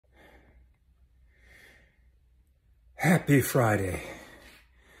Happy Friday.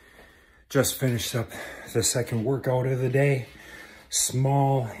 Just finished up the second workout of the day.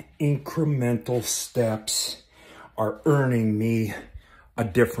 Small incremental steps are earning me a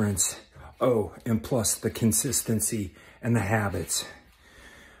difference. Oh, and plus the consistency and the habits.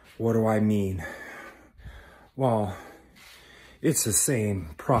 What do I mean? Well, it's the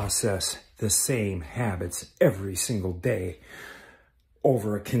same process, the same habits every single day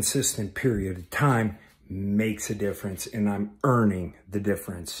over a consistent period of time makes a difference, and I'm earning the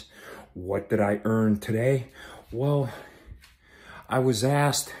difference. What did I earn today? Well, I was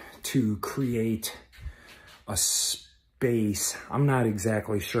asked to create a space. I'm not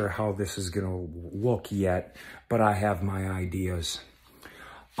exactly sure how this is going to look yet, but I have my ideas.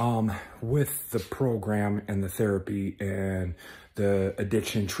 With the program and the therapy and the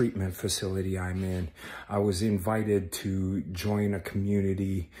addiction treatment facility I'm in, I was invited to join a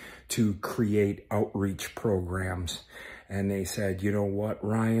community to create outreach programs. And they said, you know what,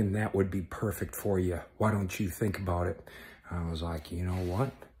 Ryan, that would be perfect for you. Why don't you think about it? I was like, you know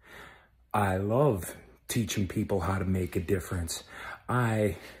what? I love teaching people how to make a difference.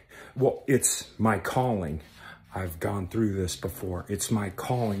 Well, it's my calling. I've gone through this before. It's my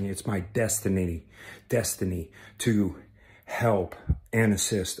calling. It's my destiny to help and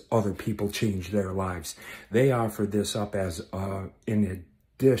assist other people change their lives. They offer this up as an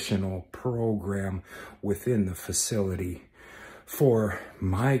additional program within the facility for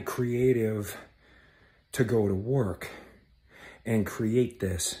my creative to go to work and create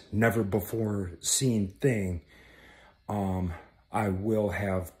this never before seen thing. I will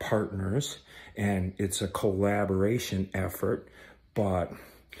have partners, and it's a collaboration effort, but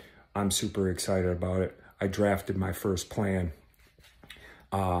I'm super excited about it. I drafted my first plan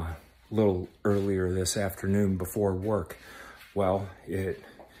a little earlier this afternoon before work. Well,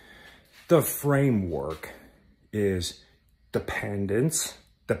 the framework is dependence,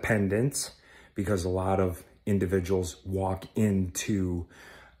 because a lot of individuals walk into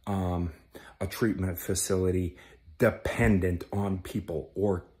a treatment facility dependent on people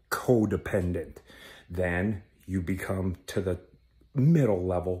or codependent. Then you become to the middle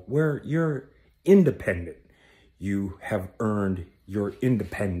level where you're independent. You have earned your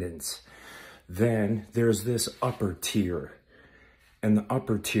independence. Then there's this upper tier, and the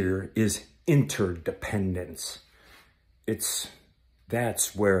upper tier is interdependence.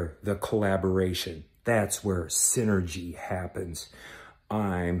 That's where the collaboration, that's where synergy happens.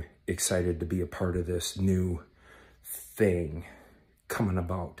 I'm excited to be a part of this new thing coming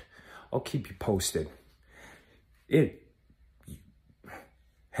about. I'll keep you posted.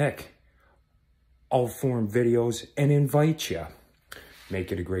 Heck, I'll form videos and invite you.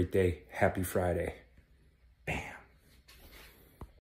 Make it a great day. Happy Friday.